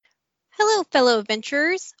Hello, fellow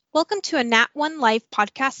adventurers. Welcome to a Nat One Life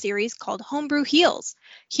podcast series called Homebrew Heals.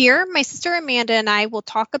 Here, my sister Amanda and I will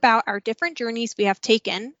talk about our different journeys we have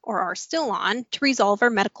taken, or are still on, to resolve our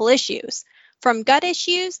medical issues. From gut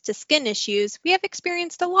issues to skin issues, we have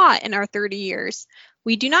experienced a lot in our 30 years.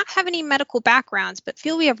 We do not have any medical backgrounds, but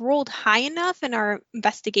feel we have rolled high enough in our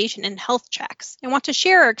investigation and health checks and want to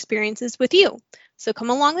share our experiences with you. So come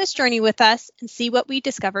along this journey with us and see what we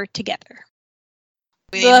discover together.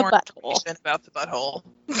 We need more information about the butthole.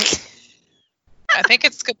 I think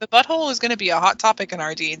it's good. The butthole is going to be a hot topic in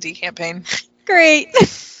our D&D campaign. Great.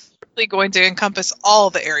 It's really going to encompass all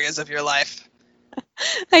the areas of your life.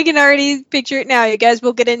 I can already picture it now. You guys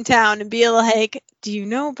will get in town and be like, do you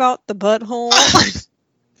know about the butthole?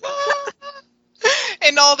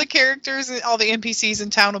 And all the characters and all the NPCs in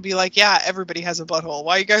town will be like, yeah, everybody has a butthole.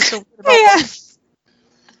 Why are you guys so weird about that?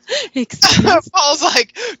 Paul's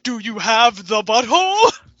like, do you have the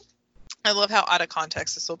butthole? I love how out of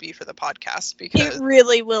context this will be for the podcast because it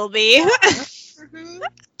really will be.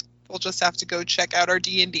 We'll just have to go check out our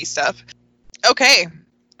D&D stuff. Okay.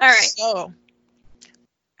 All right.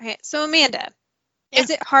 So Amanda, Is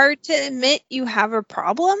it hard to admit you have a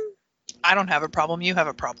problem? I don't have a problem. You have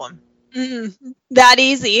a problem. That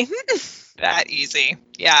easy. That easy.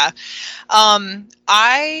 Yeah.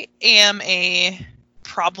 I am a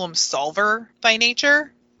problem solver by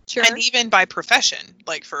nature. Sure. And even by profession,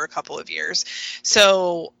 like for a couple of years.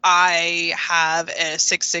 So I have a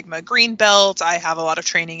Six Sigma green belt. I have a lot of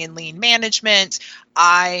training in lean management.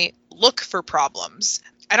 I look for problems.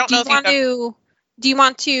 I don't know if do you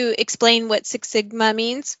want to explain what Six Sigma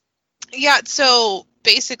means? Yeah. So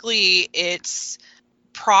basically it's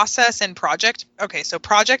process and project. Okay. So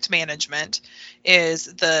project management is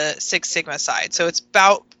the Six Sigma side. So it's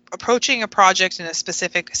about approaching a project in a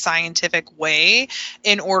specific scientific way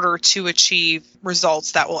in order to achieve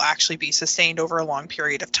results that will actually be sustained over a long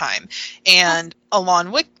period of time. And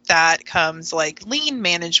along with that comes like lean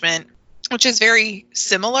management, which is very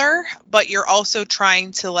similar, but you're also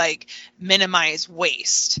trying to like minimize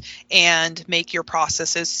waste and make your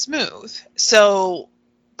processes smooth. So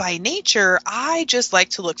by nature, I just like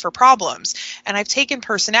to look for problems. And I've taken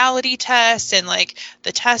personality tests and like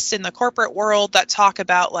the tests in the corporate world that talk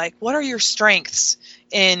about like, what are your strengths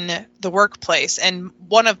in the workplace? And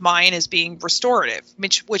one of mine is being restorative,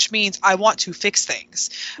 which means I want to fix things.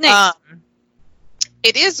 Nice.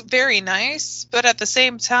 It is very nice, but at the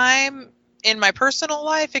same time, in my personal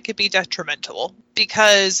life, it could be detrimental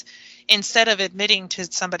because instead of admitting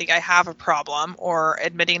to somebody I have a problem or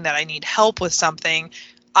admitting that I need help with something,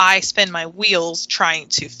 I spin my wheels trying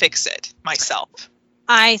to fix it myself.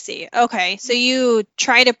 I see. Okay. So you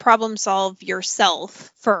try to problem solve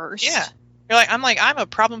yourself first. Yeah. I'm a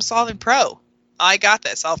problem solving pro. I got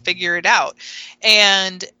this. I'll figure it out.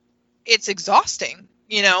 And it's exhausting,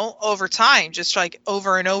 over time, just like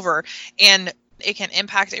over and over. And it can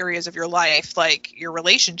impact areas of your life, like your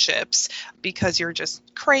relationships, because you're just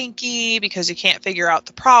cranky, because you can't figure out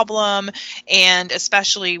the problem. And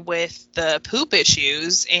especially with the poop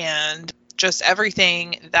issues and just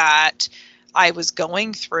everything that I was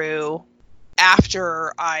going through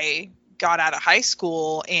after I got out of high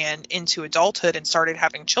school and into adulthood and started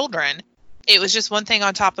having children. It was just one thing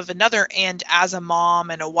on top of another. And as a mom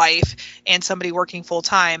and a wife and somebody working full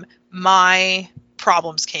time, my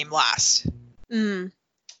problems came last.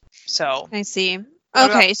 So I see. What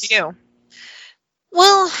okay. about you?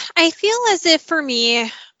 Well, I feel as if for me,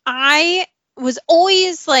 I was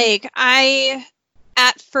always like, I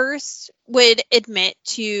at first would admit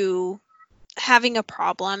to having a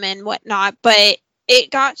problem and whatnot, but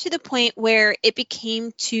it got to the point where it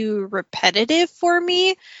became too repetitive for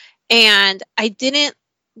me, and I didn't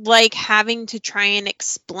like having to try and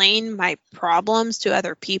explain my problems to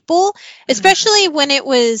other people, especially when it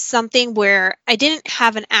was something where I didn't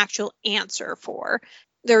have an actual answer for.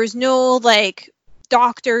 There was no like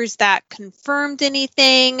doctors that confirmed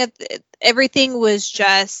anything. Everything was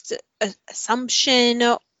just assumption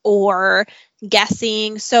or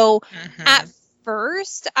guessing. So at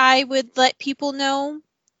first I would let people know,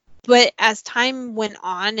 but as time went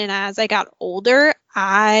on and as I got older,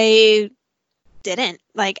 I didn't.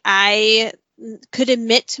 Like, I could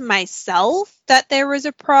admit to myself that there was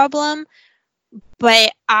a problem,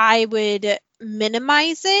 but I would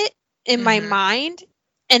minimize it in my mind,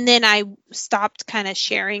 and then I stopped kind of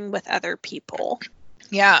sharing with other people.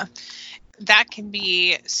 Yeah, that can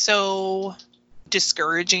be so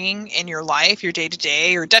discouraging in your life, your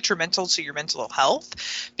day-to-day, or detrimental to your mental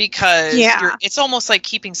health, because it's almost like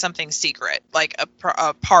keeping something secret, like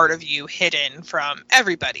a part of you hidden from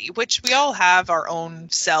everybody, which we all have our own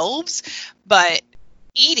selves. But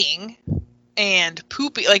eating And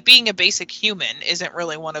poopy, like being a basic human, isn't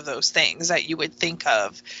really one of those things that you would think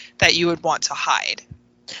of that you would want to hide.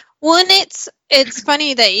 Well, and it's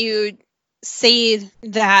funny that you say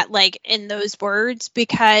that like in those words,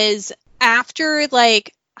 because after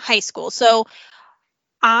like high school, so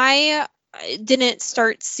I didn't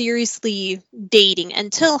start seriously dating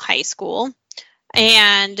until high school.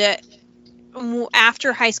 And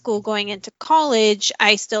after high school, going into college,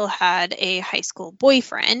 I still had a high school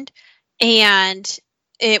boyfriend. And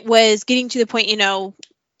it was getting to the point,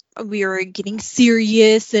 we were getting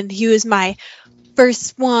serious, and he was my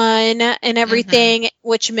first one and everything,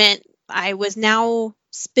 which meant I was now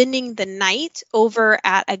spending the night over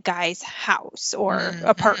at a guy's house or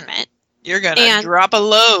apartment. You're going to drop a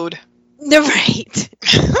load. Right.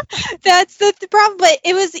 That's the problem. But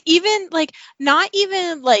it was even like, not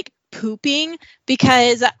even like pooping,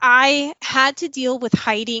 because I had to deal with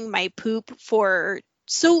hiding my poop for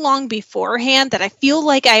so long beforehand that I feel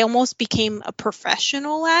like I almost became a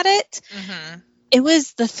professional at it. It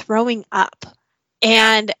was the throwing up.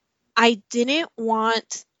 And I didn't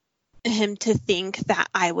want him to think that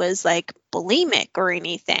I was like bulimic or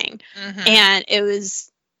anything. And it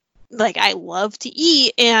was like, I love to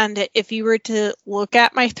eat. And if you were to look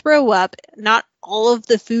at my throw up, not all of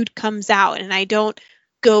the food comes out, and I don't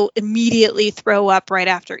go immediately throw up right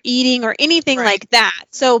after eating or anything like that.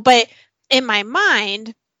 So, but in my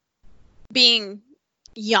mind, being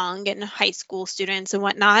young and high school students and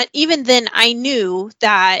whatnot, even then I knew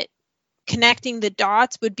that connecting the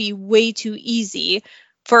dots would be way too easy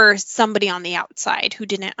for somebody on the outside who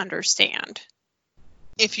didn't understand.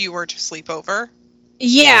 If you were to sleep over?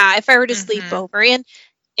 Yeah, if I were to sleep over.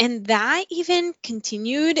 And that even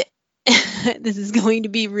continued. This is going to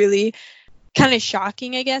be really kind of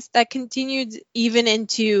shocking, I guess. That continued even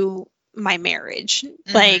into my marriage.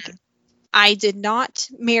 Like, I did not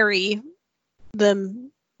marry the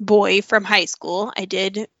boy from high school. I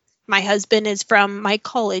did. My husband is from my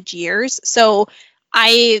college years. So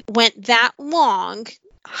I went that long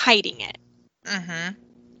hiding it.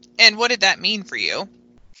 And what did that mean for you?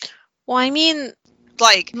 Well, I mean,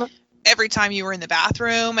 like every time you were in the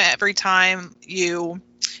bathroom, every time you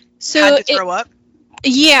had to throw up?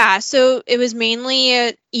 Yeah, so it was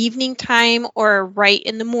mainly evening time or right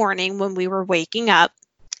in the morning when we were waking up.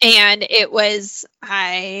 And it was,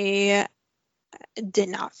 I did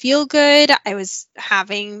not feel good. I was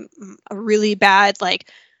having a really bad, like,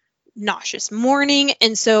 nauseous morning.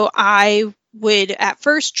 And so I would at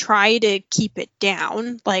first try to keep it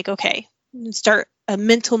down. Like, okay, start a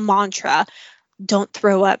mental mantra. Don't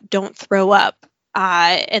throw up, don't throw up.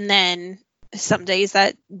 And then some days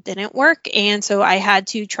that didn't work. And so I had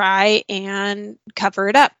to try and cover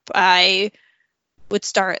it up. I would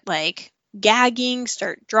start like gagging,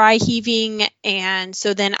 start dry heaving. And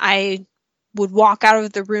so then I would walk out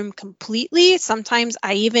of the room completely. Sometimes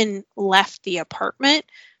I even left the apartment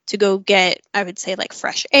to go get, I would say, like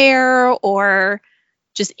fresh air or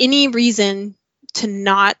just any reason to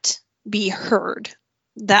not be heard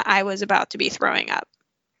that I was about to be throwing up.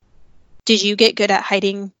 Did you get good at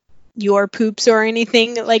hiding your poops or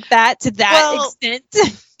anything like that to that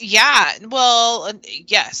extent? Yeah, well,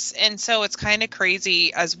 yes. And so it's kind of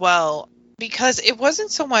crazy as well, because it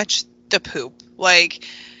wasn't so much the poop. Like,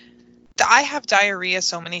 I have diarrhea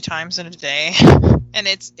so many times in a day, and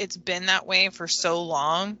it's been that way for so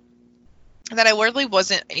long that I literally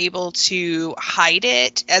wasn't able to hide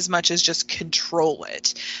it as much as just control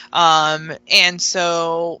it. And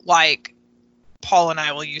so, like, Paul and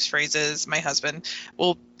I will use phrases, my husband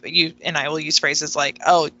will use phrases like,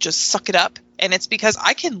 oh, just suck it up. And it's because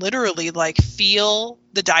I can literally like feel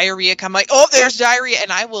the diarrhea come, like, oh, there's diarrhea.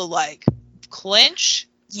 And I will like clench.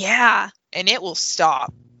 Yeah. And it will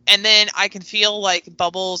stop. And then I can feel like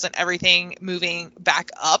bubbles and everything moving back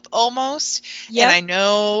up almost. Yep. And I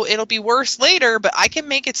know it'll be worse later, but I can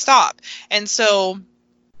make it stop. And so,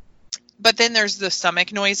 but then there's the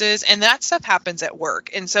stomach noises, and that stuff happens at work.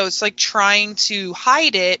 And so it's like trying to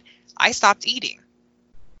hide it. I stopped eating.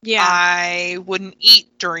 Yeah. I wouldn't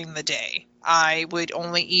eat during the day. I would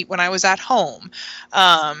only eat when I was at home.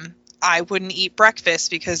 I wouldn't eat breakfast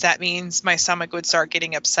because that means my stomach would start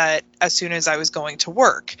getting upset as soon as I was going to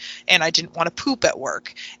work, and I didn't want to poop at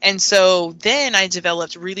work. And so then I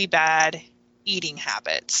developed really bad eating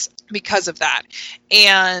habits because of that.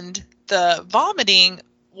 And the vomiting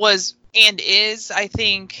was and is, I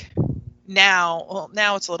think, now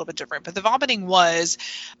it's a little bit different, but the vomiting was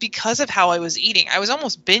because of how I was eating. I was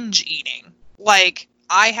almost binge eating. Like,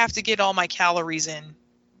 I have to get all my calories in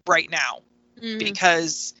right now.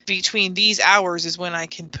 Because between these hours is when I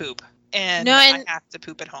can poop, and I have to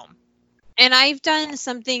poop at home. And I've done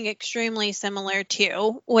something extremely similar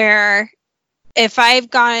too, where if I've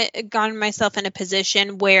gotten myself in a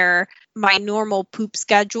position where my normal poop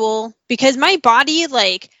schedule, because my body,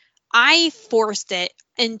 like, I forced it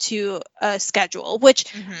into a schedule, which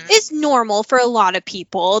is normal for a lot of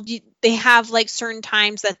people. They have like certain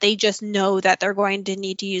times that they just know that they're going to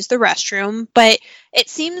need to use the restroom. But it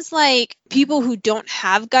seems like people who don't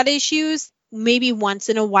have gut issues, maybe once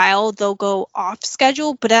in a while they'll go off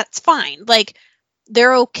schedule, but that's fine. Like,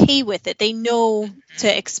 they're okay with it. They know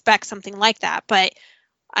to expect something like that. But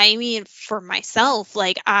I mean, for myself,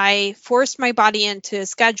 like, I forced my body into a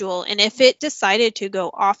schedule, and if it decided to go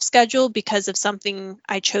off schedule because of something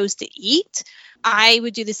I chose to eat, I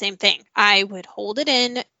would do the same thing. I would hold it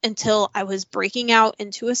in until I was breaking out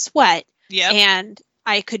into a sweat, and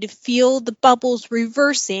I could feel the bubbles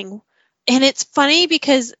reversing. And it's funny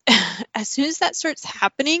because as soon as that starts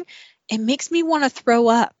happening, it makes me want to throw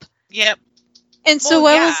up. Yep. And so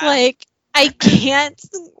I was like, I can't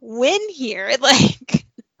win here. Like,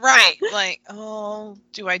 right. Like, oh,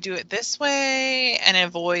 do I do it this way and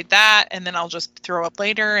avoid that? And then I'll just throw up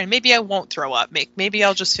later. And maybe I won't throw up. Maybe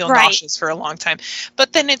I'll just feel nauseous for a long time.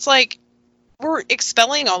 But then it's like, we're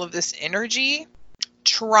expelling all of this energy,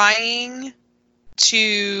 trying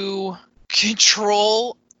to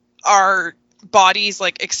control our bodies,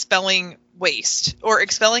 like expelling waste or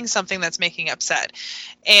expelling something that's making upset.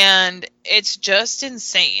 And it's just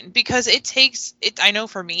insane because I know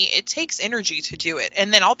for me, it takes energy to do it.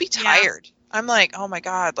 And then I'll be tired. I'm like, oh my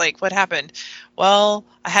God, like, what happened? Well,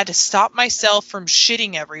 I had to stop myself from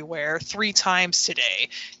shitting everywhere 3 times today.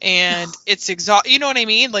 And it's you know what I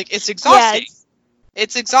mean? Like, it's exhausting. Yes.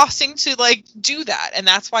 It's exhausting to like do that. And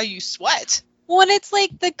that's why you sweat. Well, and it's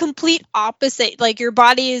like the complete opposite. Like, your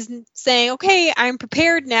body is saying, okay, I'm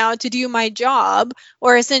prepared now to do my job,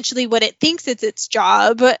 or essentially what it thinks it's its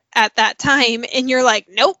job at that time. And you're like,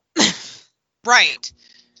 nope. Right.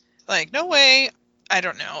 Like, no way. I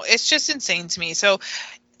don't know. It's just insane to me. So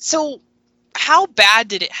how bad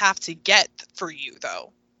did it have to get for you,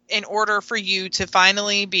 though, in order for you to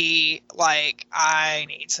finally be like, I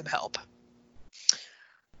need some help?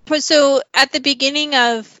 But so at the beginning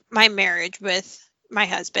of my marriage with my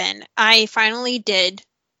husband, I finally did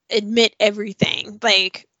admit everything,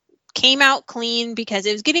 like, came out clean, because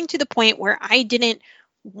it was getting to the point where I didn't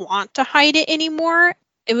want to hide it anymore.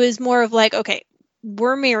 It was more of like, okay,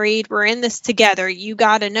 we're married, we're in this together. You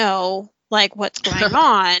got to know, like, what's going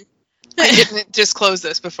on. I didn't disclose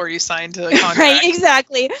this before you signed the contract. Right,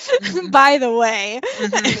 exactly. By the way.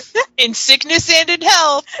 In sickness and in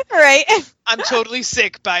health. Right. I'm totally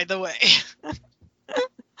sick, by the way.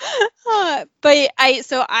 But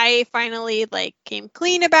I finally, like, came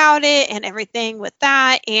clean about it and everything with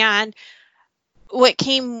that, and what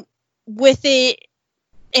came with it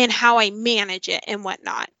and how I manage it and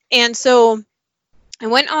whatnot. And so I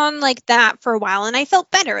went on like that for a while, and I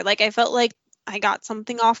felt better. Like, I felt like I got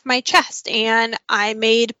something off my chest and I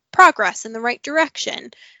made progress in the right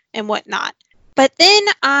direction and whatnot. But then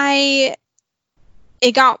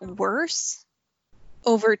it got worse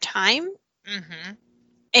over time.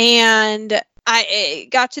 And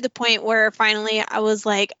it got to the point where finally I was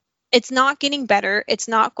like, it's not getting better. It's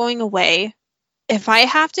not going away. If I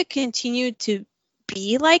have to continue to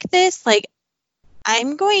be like this, like,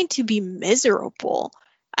 I'm going to be miserable.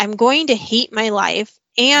 I'm going to hate my life,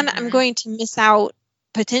 and I'm going to miss out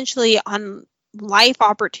potentially on life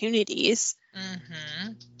opportunities.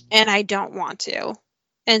 And I don't want to.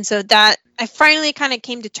 And so that I finally kind of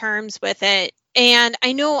came to terms with it. And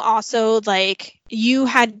I know also, like, you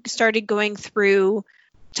had started going through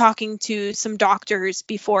talking to some doctors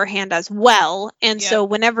beforehand as well. And so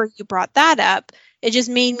whenever you brought that up, it just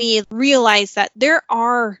made me realize that there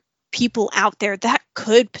are people out there that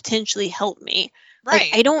could potentially help me.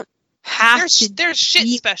 Right. Like, I don't have there's shit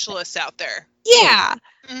specialists out there. Yeah.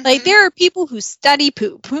 Like, there are people who study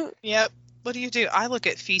poop. Yep. What do? I look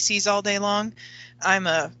at feces all day long. I'm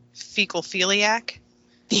a fecal-philiac.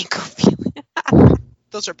 Fecal-philiac.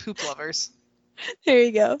 Those are poop lovers. There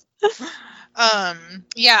you go.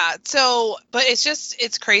 Yeah. So, but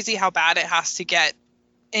it's crazy how bad it has to get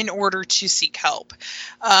in order to seek help.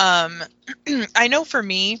 I know for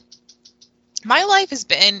me, my life has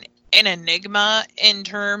been an enigma in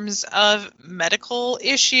terms of medical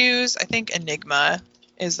issues. I think enigma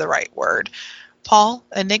is the right word. Paul,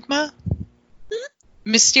 enigma?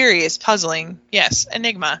 Mysterious, puzzling. Yes,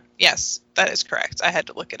 enigma. Yes, that is correct. I had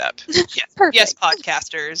to look it up. Yes, yes,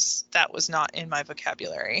 podcasters. That was not in my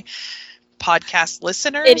vocabulary. Podcast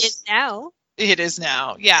listeners. It is now. It is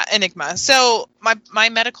now. Yeah, enigma. So my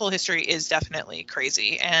medical history is definitely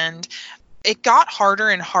crazy. And it got harder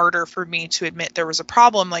and harder for me to admit there was a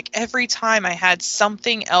problem. Like every time I had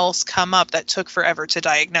something else come up that took forever to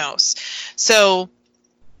diagnose. So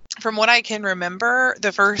from what I can remember,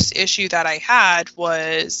 the first issue that I had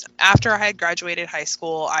was after I had graduated high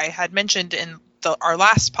school. I had mentioned in our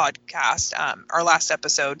last podcast, our last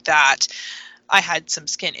episode, that I had some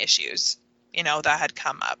skin issues, that had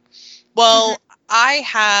come up. Well, I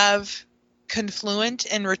have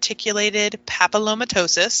confluent and reticulated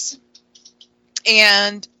papillomatosis,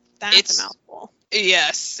 and That's a mouthful.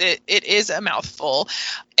 Yes, it is a mouthful,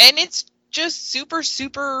 and it's just super,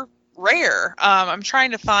 super rare. I'm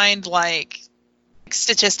trying to find like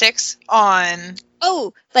statistics on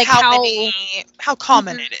like how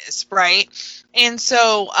common it is, right? And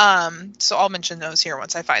so I'll mention those here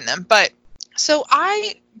once I find them. But so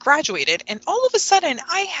I graduated, and all of a sudden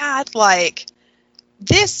I had like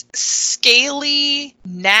this scaly,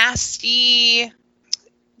 nasty,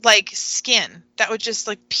 like skin that would just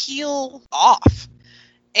like peel off.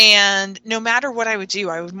 And no matter what I would do,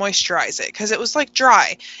 I would moisturize it because it was like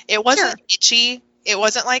dry. It wasn't itchy. It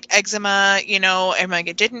wasn't like eczema, and like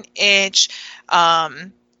it didn't itch.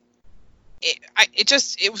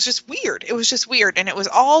 It was just weird. It was just weird. And it was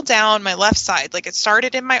all down my left side. Like it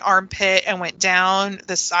started in my armpit and went down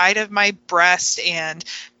the side of my breast and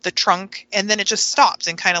the trunk. And then it just stopped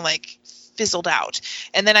and kind of like fizzled out.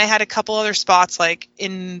 And then I had a couple other spots like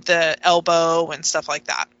in the elbow and stuff like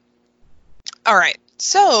that. All right.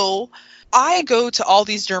 So I go to all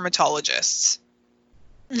these dermatologists.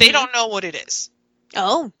 They don't know what it is.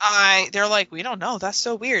 Oh. They're like, we don't know. That's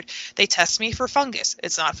so weird. They test me for fungus.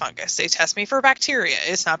 It's not fungus. They test me for bacteria.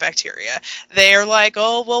 It's not bacteria. They're like,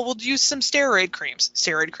 oh, well, we'll use some steroid creams.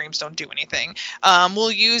 Steroid creams don't do anything. We'll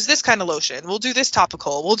use this kind of lotion. We'll do this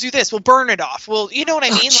topical. We'll do this. We'll burn it off. Well, you know what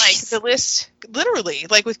I mean? Like the list, literally,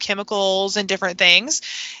 like with chemicals and different things.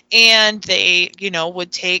 And they,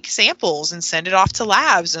 would take samples and send it off to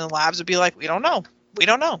labs. And the labs would be like, we don't know. We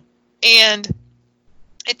don't know. And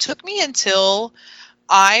it took me until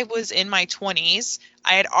I was in my 20s.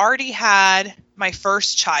 I had already had my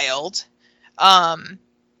first child. I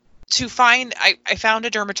found a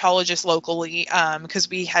dermatologist locally because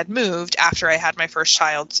we had moved after I had my first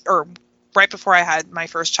child, or right before I had my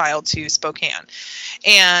first child, to Spokane.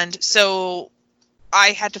 And so I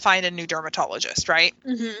had to find a new dermatologist, right?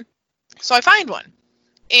 Mm-hmm. So I find one.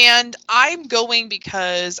 And I'm going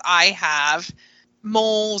because I have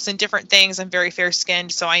moles and different things. I'm very fair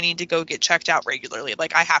skinned, so I need to go get checked out regularly.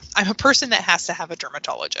 Like I'm a person that has to have a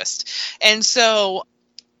dermatologist. And so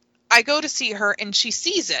I go to see her and she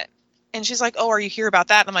sees it and she's like, oh, are you here about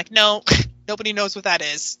that? And I'm like, no, nobody knows what that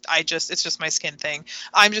is. It's just my skin thing.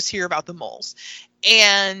 I'm just here about the moles.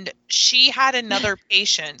 And she had another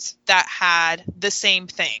patient that had the same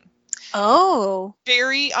thing. Oh,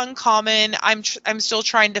 very uncommon. I'm still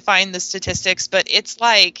trying to find the statistics, but it's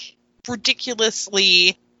like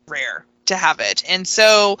ridiculously rare to have it. And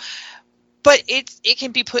so, but it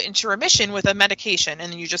can be put into remission with a medication,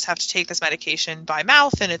 and you just have to take this medication by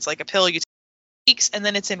mouth, and it's like a pill you take weeks, and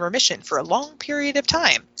then it's in remission for a long period of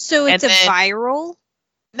time. So it's viral?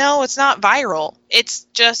 No, it's not viral. It's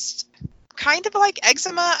just kind of like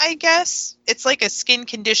eczema, I guess. It's like a skin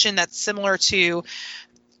condition that's similar to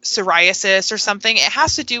psoriasis or something. It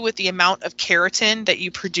has to do with the amount of keratin that you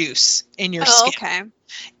produce in your skin. Okay.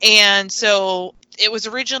 And so it was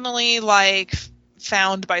originally like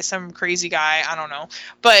found by some crazy guy. I don't know.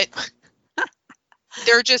 But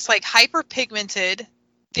they're just like hyperpigmented.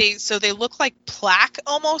 They look like plaque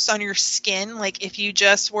almost on your skin. Like if you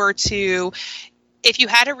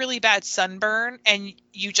had a really bad sunburn and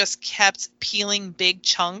you just kept peeling big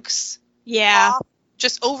chunks. Yeah. Off,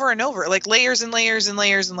 just over and over, like layers and layers and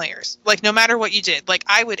layers and layers. Like no matter what you did, like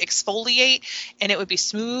I would exfoliate and it would be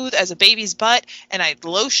smooth as a baby's butt, and I'd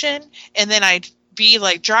lotion, and then I'd be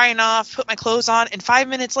like drying off, put my clothes on, and 5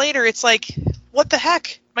 minutes later it's like, what the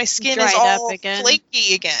heck? My skin is all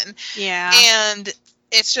flaky again. Yeah. And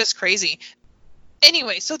it's just crazy.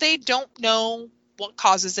 Anyway, so they don't know what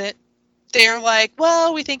causes it. They're like,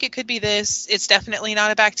 well, we think it could be this. It's definitely not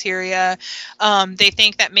a bacteria. They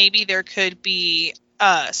think that maybe there could be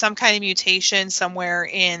some kind of mutation somewhere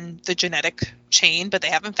in the genetic chain, but they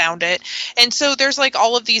haven't found it. And so there's like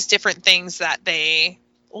all of these different things that they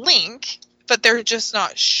link, but they're just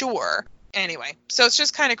not sure. Anyway, so it's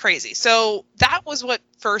just kind of crazy. So that was what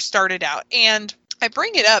first started out. And I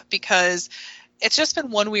bring it up because it's just been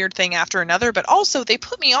one weird thing after another, but also they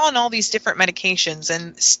put me on all these different medications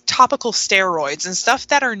and topical steroids and stuff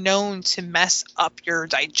that are known to mess up your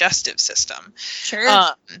digestive system.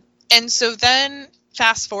 Sure. And so then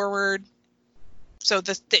fast forward, So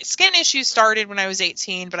the skin issues started when I was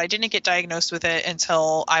 18, but I didn't get diagnosed with it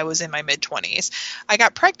until I was in my mid-20s. I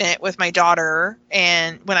got pregnant with my daughter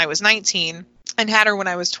and when I was 19 and had her when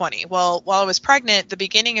I was 20. Well, while I was pregnant, the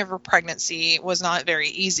beginning of her pregnancy was not very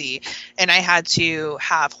easy, and I had to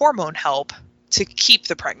have hormone help to keep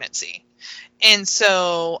the pregnancy. And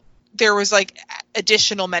so there was like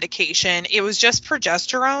additional medication. It was just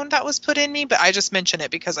progesterone that was put in me, but I just mention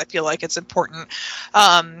it because I feel like it's important.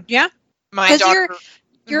 Yeah. My daughter,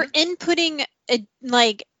 you're inputting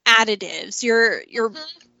like additives. You're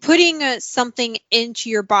putting something into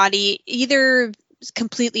your body, either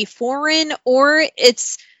completely foreign or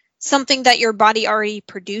it's something that your body already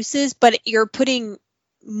produces, but you're putting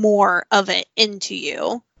more of it into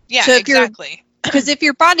you. Yeah, so exactly. Because if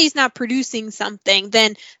your body's not producing something,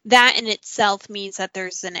 then that in itself means that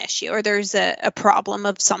there's an issue or there's a problem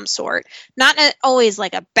of some sort. Not always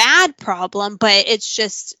like a bad problem, but it's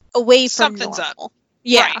just away from Something's normal. Up.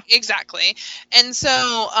 Yeah, right, exactly. And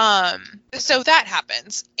so, so that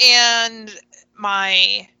happens, and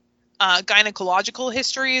my gynecological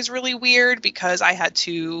history is really weird because I had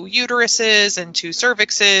 2 uteruses and 2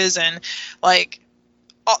 cervixes, and like,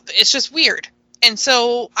 it's just weird. And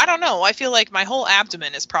so, I don't know. I feel like my whole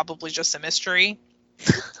abdomen is probably just a mystery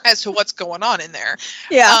as to what's going on in there.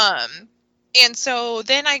 Yeah. And so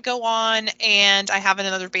then I go on and I have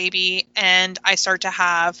another baby, and I start to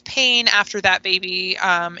have pain after that baby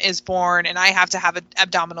is born, and I have to have an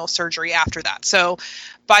abdominal surgery after that. So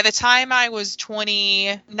by the time I was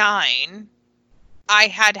 29, I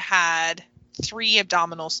had 3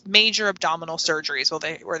 major abdominal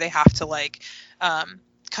surgeries where they have to like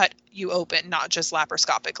cut you open, not just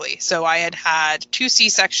laparoscopically. So I had 2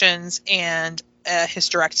 C-sections and a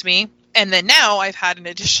hysterectomy. And then now I've had an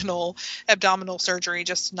additional abdominal surgery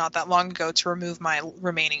just not that long ago to remove my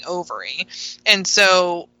remaining ovary. And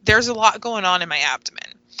so there's a lot going on in my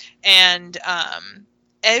abdomen. And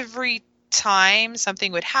every time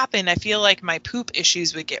something would happen, I feel like my poop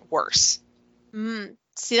issues would get worse.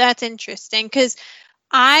 See, that's interesting because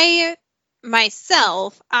I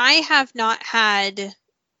have not had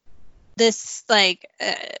this, like,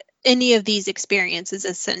 any of these experiences,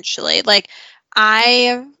 essentially. Like,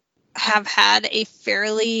 I have had a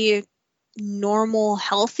fairly normal,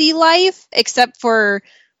 healthy life, except for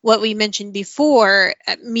what we mentioned before,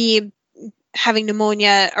 me having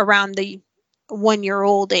pneumonia around the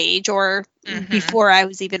 1-year-old age or before I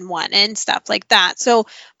was even 1 and stuff like that. So,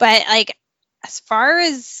 but like, as far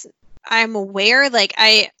as I'm aware, like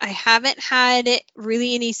I haven't had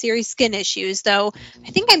really any serious skin issues, though I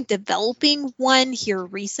think I'm developing one here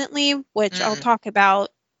recently, which I'll talk about.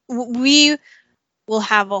 We will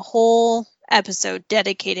have a whole episode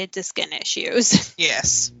dedicated to skin issues.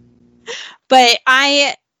 Yes. But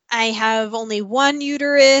I have only 1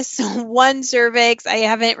 uterus, 1 cervix. I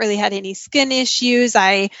haven't really had any skin issues.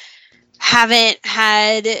 I haven't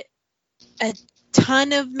had a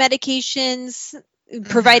ton of medications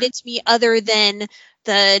provided to me other than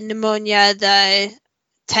the pneumonia, the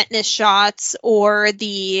tetanus shots, or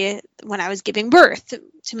when I was giving birth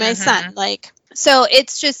to my son. Like, so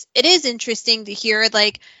it is interesting to hear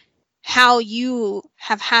like how you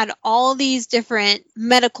have had all these different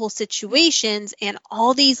medical situations and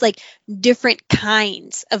all these like different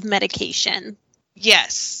kinds of medication.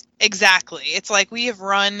 Yes, exactly. It's like we have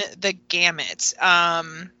run the gamut.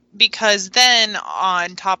 Because then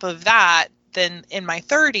on top of that, then in my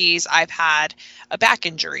 30s, I've had a back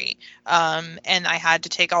injury. And I had to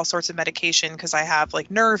take all sorts of medication because I have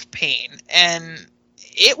like nerve pain, and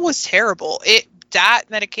it was terrible. That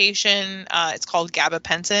medication, it's called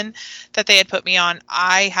gabapentin, that they had put me on.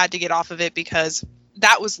 I had to get off of it because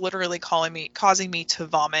that was literally causing me to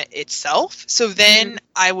vomit itself. So then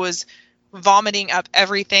I was vomiting up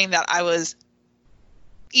everything that I was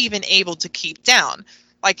even able to keep down.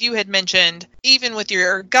 Like you had mentioned, even with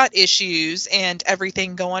your gut issues and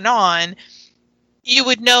everything going on, you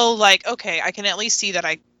would know, like, okay, I can at least see that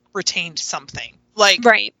I retained something. Like,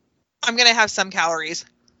 right. I'm going to have some calories,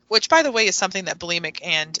 which, by the way, is something that bulimic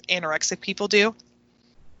and anorexic people do.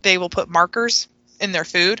 They will put markers in their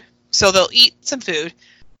food. So they'll eat some food,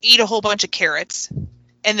 eat a whole bunch of carrots,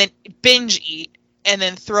 and then binge eat, and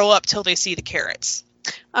then throw up till they see the carrots.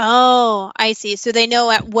 Oh, I see. So they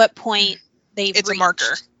know at what point they've It's reached. A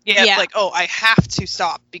marker. Yeah, it's like, oh, I have to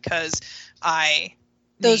stop because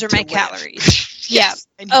those are my calories. Yes,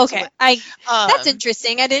 yeah. Okay. That's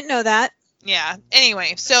interesting. I didn't know that. Yeah.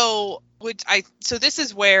 Anyway, so this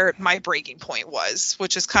is where my breaking point was,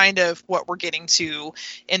 which is kind of what we're getting to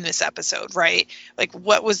in this episode, right? Like,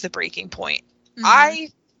 what was the breaking point? My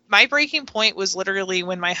breaking point was literally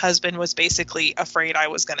when my husband was basically afraid I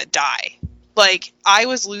was going to die. Like, I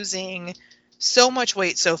was losing so much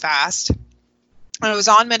weight so fast. I was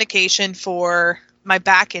on medication for my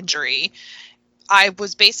back injury. I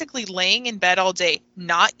was basically laying in bed all day,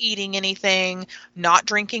 not eating anything, not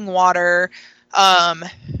drinking water.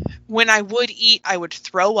 When I would eat, I would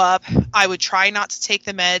throw up. I would try not to take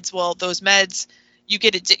the meds. Well, those meds,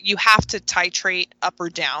 you have to titrate up or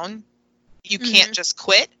down. You can't just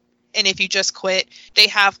quit. And if you just quit, they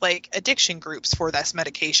have like addiction groups for this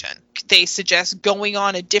medication. They suggest going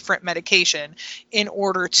on a different medication in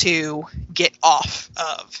order to get off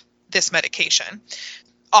of this medication,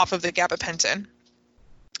 off of the gabapentin.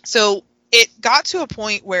 So it got to a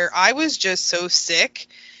point where I was just so sick,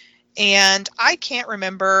 and I can't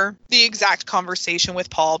remember the exact conversation with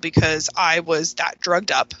Paul because I was that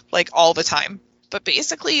drugged up like all the time. But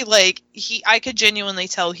basically, like, I could genuinely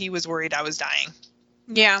tell he was worried I was dying.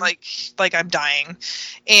 Yeah. Like I'm dying.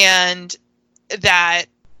 And that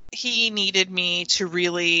he needed me to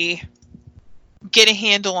really get a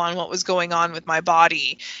handle on what was going on with my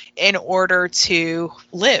body in order to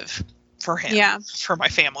live for him, for my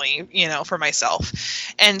family, for myself.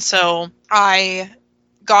 And so I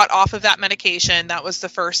got off of that medication. That was the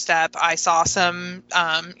first step. I saw some,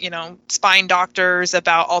 spine doctors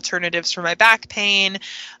about alternatives for my back pain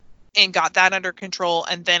and got that under control.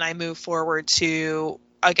 And then I moved forward to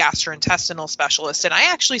a gastrointestinal specialist. And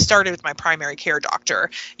I actually started with my primary care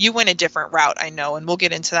doctor. You went a different route, I know, and we'll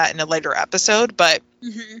get into that in a later episode. But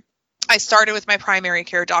I started with my primary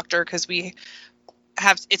care doctor because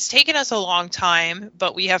it's taken us a long time,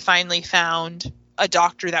 but we have finally found a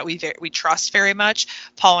doctor that we trust very much.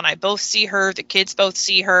 Paul and I both see her, the kids both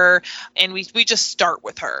see her, and we just start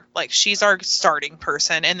with her. Like, she's our starting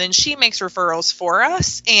person, and then she makes referrals for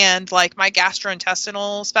us. And like, my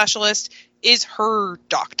gastrointestinal specialist is her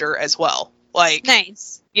doctor as well. Like,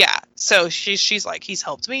 nice. Yeah. So she's like, he's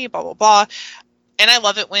helped me, blah, blah, blah. And I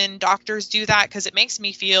love it when doctors do that because it makes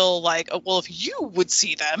me feel like, oh, well, if you would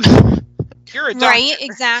see them, you're a doctor. Right,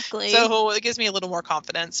 exactly. So it gives me a little more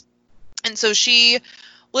confidence. And so she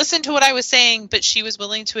listened to what I was saying, but she was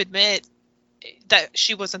willing to admit that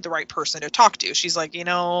she wasn't the right person to talk to. She's like,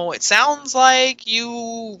 it sounds like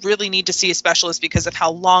you really need to see a specialist because of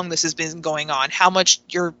how long this has been going on, how much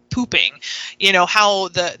you're pooping, how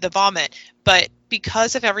the vomit. But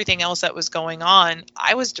because of everything else that was going on,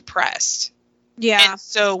 I was depressed. Yeah. And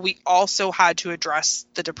so we also had to address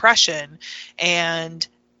the depression. And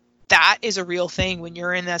that is a real thing when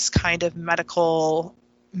you're in this kind of medical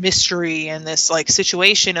mystery and this like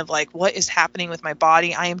situation of like, what is happening with my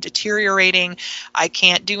body? I am deteriorating. I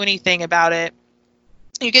can't do anything about it.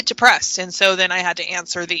 You get depressed. And so then I had to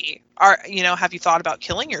answer have you thought about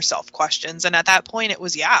killing yourself questions? And at that point it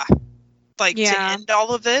was, to end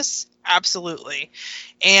all of this. Absolutely.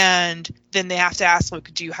 And then they have to ask,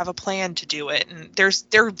 look, do you have a plan to do it? And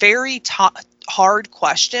they're very hard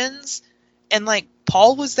questions. And like,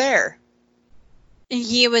 Paul was there.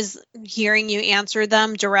 He was hearing you answer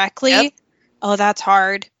them directly. Yep. Oh, that's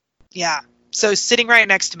hard. Yeah. So sitting right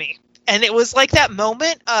next to me. And it was like that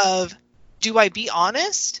moment of, do I be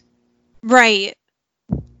honest? Right.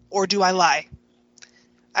 Or do I lie?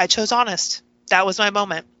 I chose honest. That was my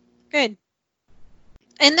moment. Good.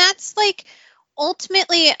 And that's like,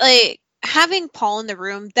 ultimately, like, having Paul in the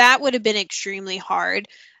room, that would have been extremely hard.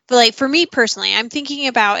 But like, for me personally, I'm thinking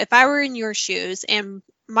about if I were in your shoes and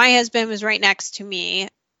my husband was right next to me,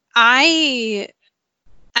 I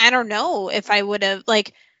don't know if I would have,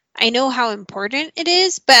 like, I know how important it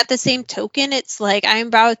is, but at the same token, it's like I'm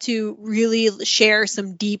about to really share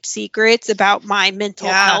some deep secrets about my mental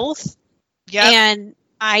health. Yeah. And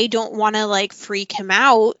I don't want to like freak him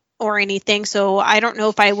out or anything. So I don't know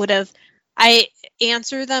if I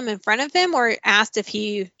answered them in front of him or asked if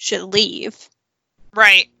he should leave.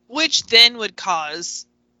 Right. Which then would cause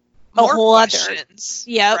a more whole questions.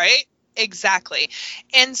 Yeah. Right? Exactly.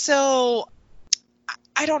 And so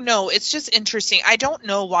I don't know. It's just interesting. I don't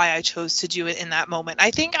know why I chose to do it in that moment.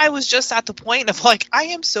 I think I was just at the point of like, I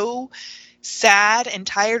am so sad and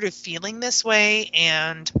tired of feeling this way.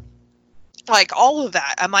 And like all of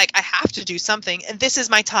that, I'm like, I have to do something. And this is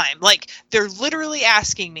my time. Like, they're literally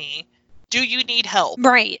asking me, do you need help?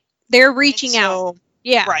 Right. They're reaching out.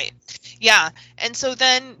 Yeah. Right. Yeah. And so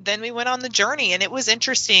then we went on the journey, and it was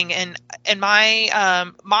interesting. And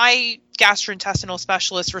my gastrointestinal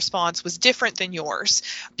specialist response was different than yours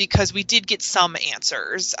because we did get some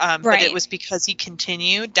answers. But it was because he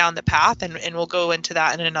continued down the path, and we'll go into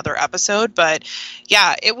that in another episode. But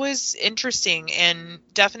yeah, it was interesting and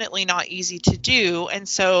definitely not easy to do. And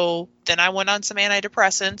so then I went on some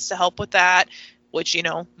antidepressants to help with that, which,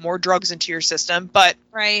 more drugs into your system. But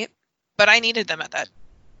I needed them at that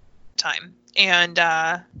time. and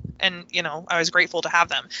you know, I was grateful to have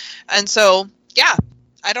them. And so, yeah,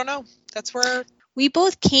 I don't know. That's where we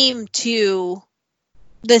both came to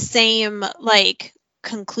the same like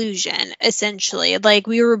conclusion, essentially. Like,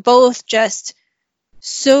 we were both just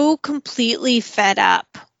so completely fed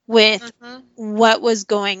up with what was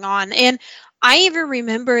going on. And I even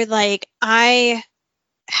remember, like, I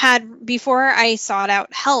had, before I sought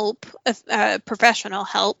out help, professional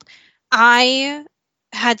help, I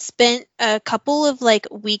had spent a couple of like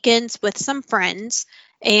weekends with some friends,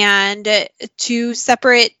 and two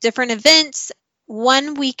separate different events.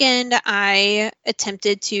 One weekend I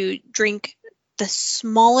attempted to drink the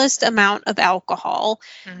smallest amount of alcohol,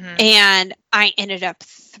 and I ended up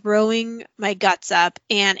throwing my guts up,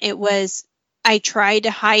 and I tried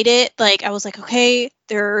to hide it. Like, I was like, okay,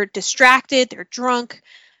 they're distracted, they're drunk,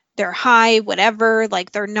 they're high, whatever,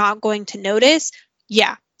 like, they're not going to notice.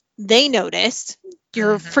 Yeah, they noticed.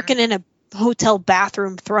 You're freaking in a hotel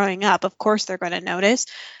bathroom throwing up. Of course they're going to notice.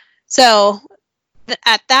 So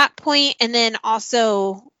at that point, and then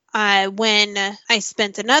also when I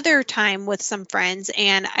spent another time with some friends,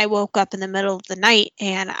 and I woke up in the middle of the night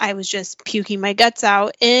and I was just puking my guts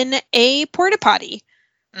out in a porta potty.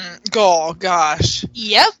 Oh, gosh.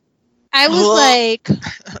 Yep. I was like,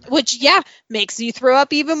 which, yeah, makes you throw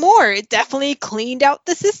up even more. It definitely cleaned out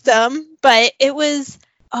the system, but it was,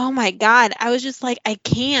 oh my God. I was just like, I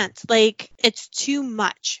can't. Like, it's too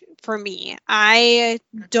much for me. I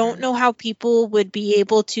don't know how people would be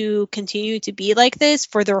able to continue to be like this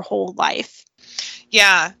for their whole life.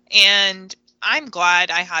 Yeah, and I'm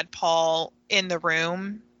glad I had Paul in the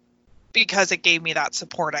room because it gave me that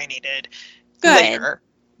support I needed later.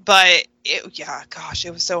 But it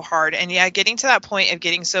was so hard. And yeah, getting to that point of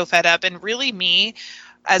getting so fed up, and really me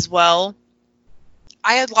as well.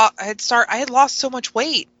 I had lost so much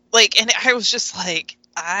weight. Like, and I was just like,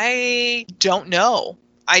 I don't know.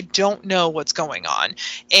 I don't know what's going on.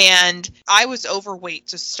 And I was overweight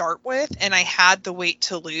to start with, and I had the weight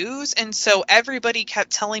to lose. And so everybody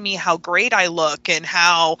kept telling me how great I look and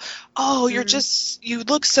how, oh, you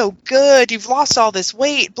look so good. You've lost all this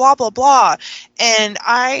weight, blah, blah, blah. And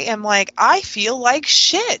I am like, I feel like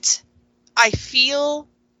shit. I feel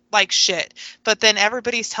like shit. But then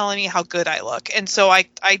everybody's telling me how good I look. And so I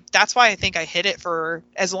that's why I think I hid it for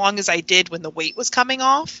as long as I did when the weight was coming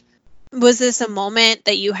off. Was this a moment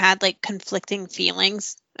that you had like conflicting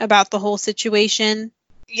feelings about the whole situation?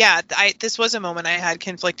 Yeah, this was a moment I had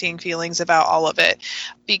conflicting feelings about all of it,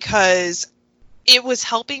 because it was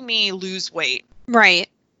helping me lose weight. Right.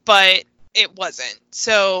 But it wasn't.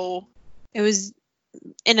 So it was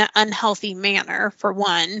in an unhealthy manner, for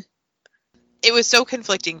one. It was so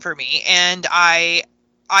conflicting for me, and I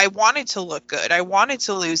wanted to look good. I wanted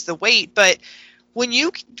to lose the weight, but when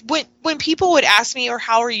people would ask me, or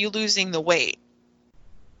how are you losing the weight?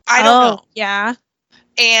 I don't know. Yeah.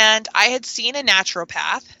 And I had seen a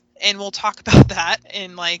naturopath, and we'll talk about that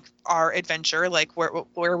in like our adventure, like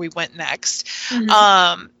where we went next. And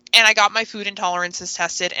I got my food intolerances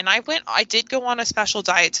tested, and I did go on a special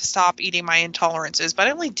diet to stop eating my intolerances, but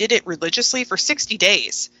I only did it religiously for 60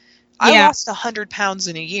 days. I lost 100 pounds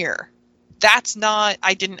in a year.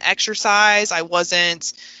 I didn't exercise. I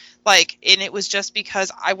wasn't like, and it was just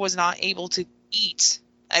because I was not able to eat.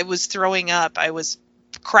 I was throwing up. I was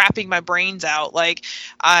crapping my brains out. Like,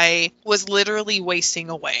 I was literally wasting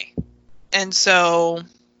away. And so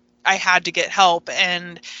I had to get help.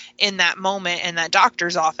 And in that moment, in that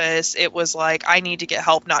doctor's office, it was like, I need to get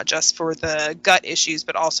help, not just for the gut issues,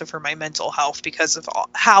 but also for my mental health, because of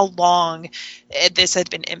how long this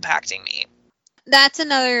had been impacting me. That's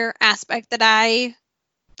another aspect that I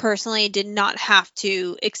personally did not have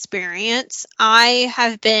to experience. I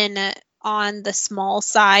have been on the small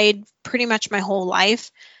side pretty much my whole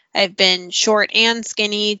life. I've been short and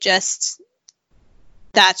skinny,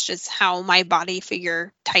 that's just how my body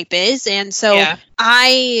figure type is. And so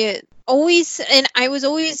I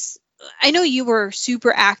know you were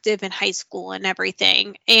super active in high school and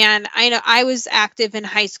everything. And I know I was active in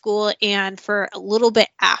high school and for a little bit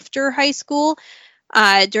after high school,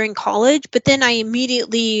 during college, but then I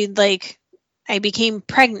immediately, I became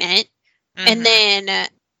pregnant. And then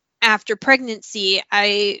after pregnancy,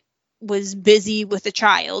 I was busy with a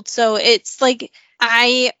child. So it's like,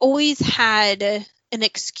 I always had an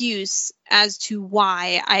excuse as to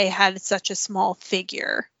why I had such a small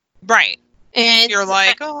figure. Right. And you're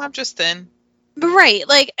like, oh, I'm just thin. Right.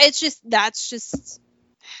 Like, that's just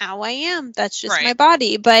how I am. That's just my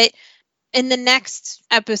body. But in the next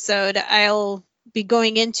episode, I'll be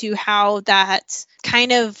going into how that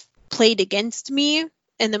kind of played against me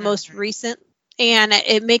in the most recent. And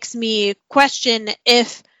it makes me question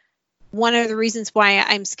if one of the reasons why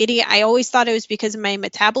I'm skinny. I always thought it was because of my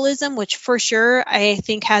metabolism, which for sure I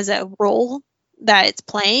think has a role that it's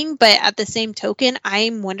playing. But at the same token,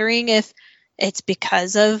 I'm wondering if it's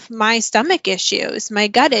because of my stomach issues, my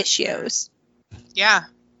gut issues. Yeah.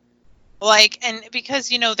 Like, and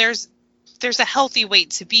because, you know, there's a healthy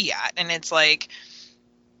weight to be at, and it's like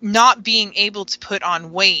not being able to put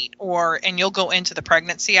on weight, and you'll go into the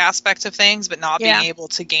pregnancy aspect of things, but not being able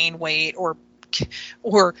to gain weight or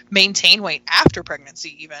maintain weight after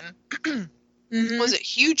pregnancy even was a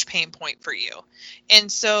huge pain point for you.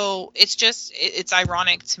 And so it's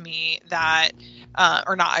ironic to me that,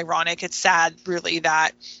 or not ironic, it's sad really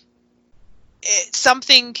that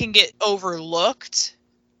something can get overlooked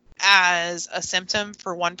as a symptom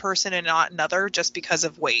for one person and not another just because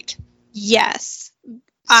of weight. Yes.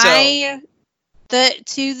 To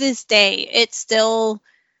this day, it still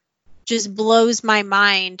just blows my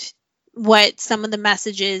mind what some of the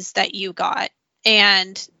messages that you got.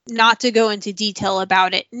 And not to go into detail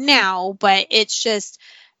about it now, but it's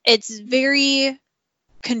very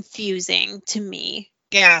confusing to me.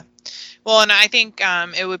 Yeah. Well, and I think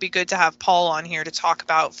it would be good to have Paul on here to talk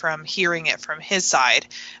about from hearing it from his side,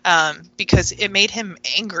 because it made him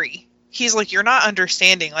angry. He's like, you're not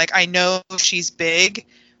understanding. Like, I know she's big,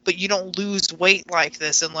 but you don't lose weight like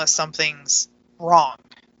this unless something's wrong.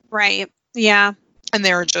 Right. Yeah. And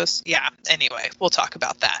they were just, yeah. Anyway, we'll talk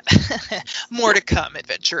about that. More to come,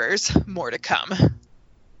 adventurers. More to come.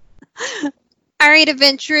 All right,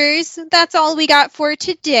 adventurers, that's all we got for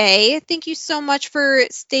today. Thank you so much for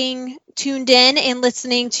staying tuned in and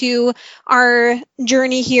listening to our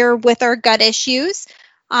journey here with our gut issues.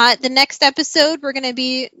 The next episode, we're going to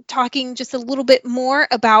be talking just a little bit more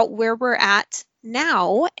about where we're at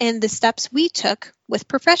now and the steps we took with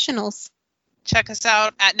professionals. Check us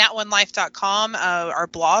out at nat1life.com, our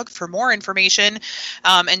blog, for more information.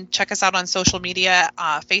 And check us out on social media,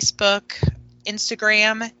 Facebook,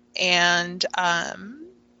 Instagram, and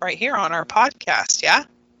right here on our podcast. Yeah.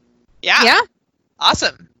 Yeah.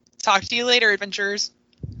 Awesome. Talk to you later, adventurers.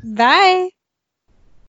 Bye.